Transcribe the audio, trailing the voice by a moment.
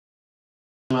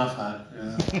laugh at.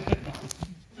 Yeah.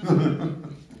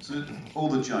 So all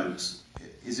the jokes,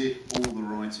 is it all the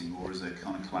writing, or is there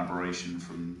kind of collaboration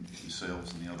from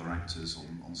yourselves and the other actors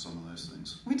on some of those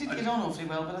things? We did get on awfully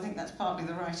well, but I think that's partly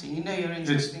the writing. You know you're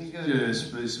interesting, good.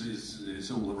 Yes,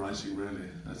 it's all the writing, really.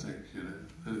 I think, you know.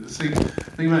 The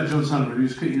thing about John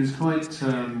Challis, he was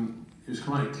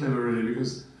quite clever, really,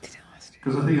 because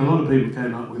I think a lot of people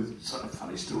came up with sort of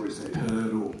funny stories they'd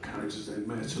heard, or characters they'd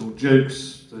met, or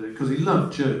jokes, because he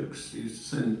loved jokes. He used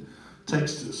to send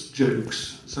text us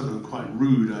jokes, some of them quite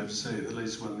rude, I have to say, the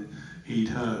latest one he'd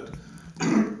heard.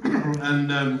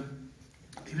 And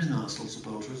he was an Arsenal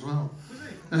supporter as well.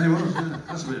 And he was, yeah,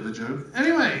 that's a bit of a joke.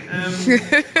 Anyway,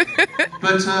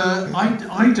 but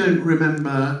I don't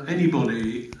remember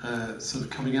anybody sort of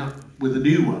coming up with a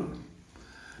new one.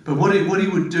 But what he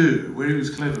would do, where he was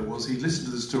clever, was he'd listen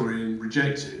to the story and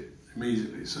reject it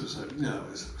immediately. So no,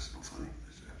 it's not funny.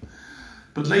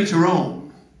 But later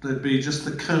on, there'd be just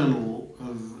the kernel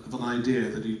of an idea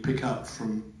that he'd pick up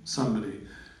from somebody,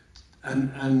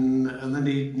 and then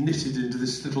he knitted into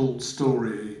this little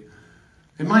story.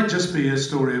 It might just be a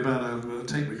story about a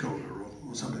tape recorder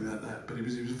or something like that, but he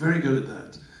was very good at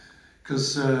that.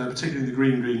 Because particularly the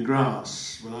green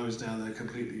grass, when I was down there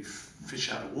completely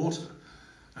fish out of water,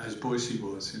 as Boycie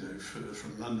was, you know,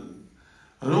 from London,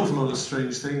 an awful lot of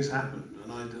strange things happened,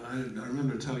 and I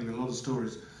remember telling a lot of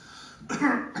stories.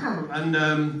 And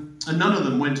none of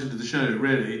them went into the show,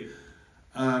 really,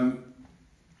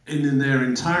 in their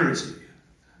entirety.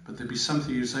 But there'd be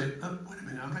something you say, oh, wait a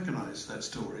minute, I recognise that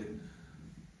story.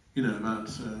 You know, about,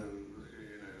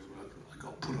 I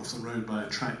got put off the road by a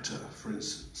tractor, for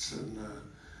instance,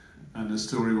 and the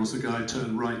story was the guy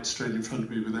turned right straight in front of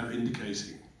me without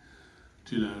indicating.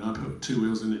 You know, and I put two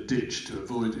wheels in a ditch to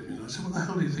avoid him. You know, I said, what the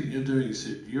hell do you think you're doing? He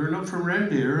said, you're not from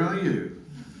round here, are you?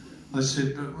 I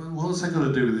said, but what's that got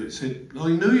to do with it? He said, I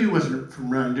knew you wasn't from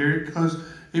round here, because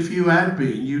if you had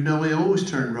been, you know I always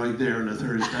turn right there on a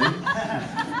Thursday.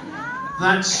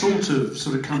 That sort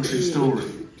of country story.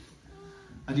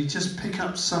 And he'd just pick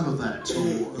up some of that,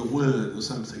 or a word or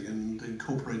something, and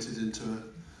incorporate it into a...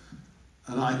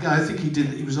 And I think he did.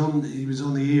 He was on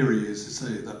the Erie, as to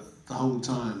say, the whole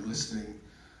time, listening.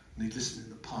 And he'd listen in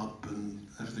the pub and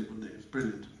everything, wouldn't he? It was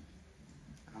brilliant.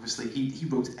 Obviously, he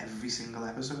wrote every single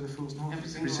episode of Fool's North.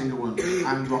 Every single one.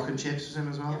 And Rock and Chips was him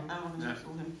as well. Yeah, Rock and Chips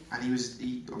was him. And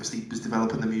he obviously was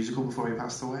developing the musical before he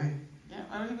passed away. Yeah,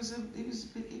 well, he was a busy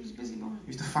boy. He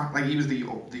was he was the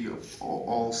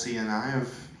all-seeing eye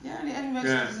of... Yeah, and he wrote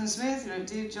Citizen Smith, he wrote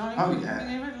Dear John,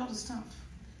 he wrote a lot of stuff.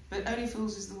 But Only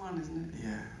Fools is the one, isn't it?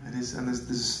 Yeah, it is. And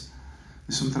there's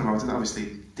something about it.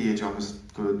 Obviously, Dear John was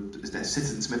good.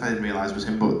 Citizen Smith, I didn't realise was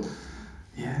him, but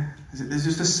yeah, there's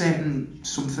just a certain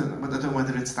something. I don't know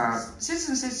whether it's that.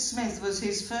 Citizen Smith was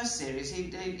his first series. He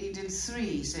did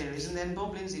 3 series, and then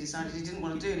Bob Lindsay decided he didn't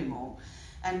want to do anymore,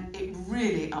 and it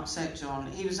really upset John.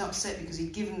 He was upset because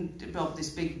he'd given Bob this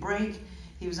big break.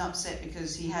 He was upset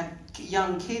because he had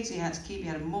young kids he had to keep. He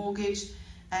had a mortgage.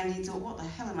 And he thought, what the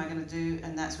hell am I going to do?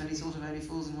 And that's when he thought of Only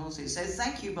Fools and Horses. So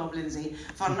thank you, Bob Lindsay,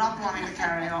 for not wanting to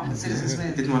carry on with Citizen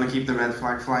Smith. Didn't want to keep the red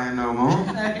flag flying no more.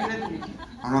 No, he didn't.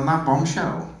 And on that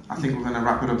bombshell, I think we're going to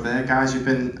wrap it up there. Guys, you've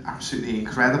been absolutely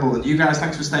incredible. And you guys,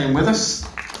 thanks for staying with us.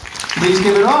 Please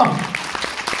give it up.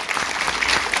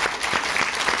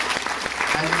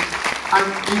 And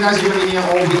you guys are going to be here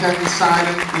all weekend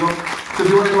signing. So if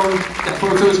you want to go and get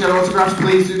photos, get autographs,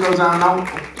 please do go down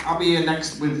now. I'll be here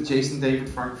next with Jason David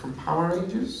Frank from Power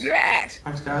Rangers. Yes!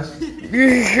 Thanks, guys.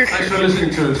 Thanks for listening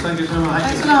to us. Thank you so much.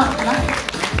 Thanks a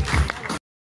lot.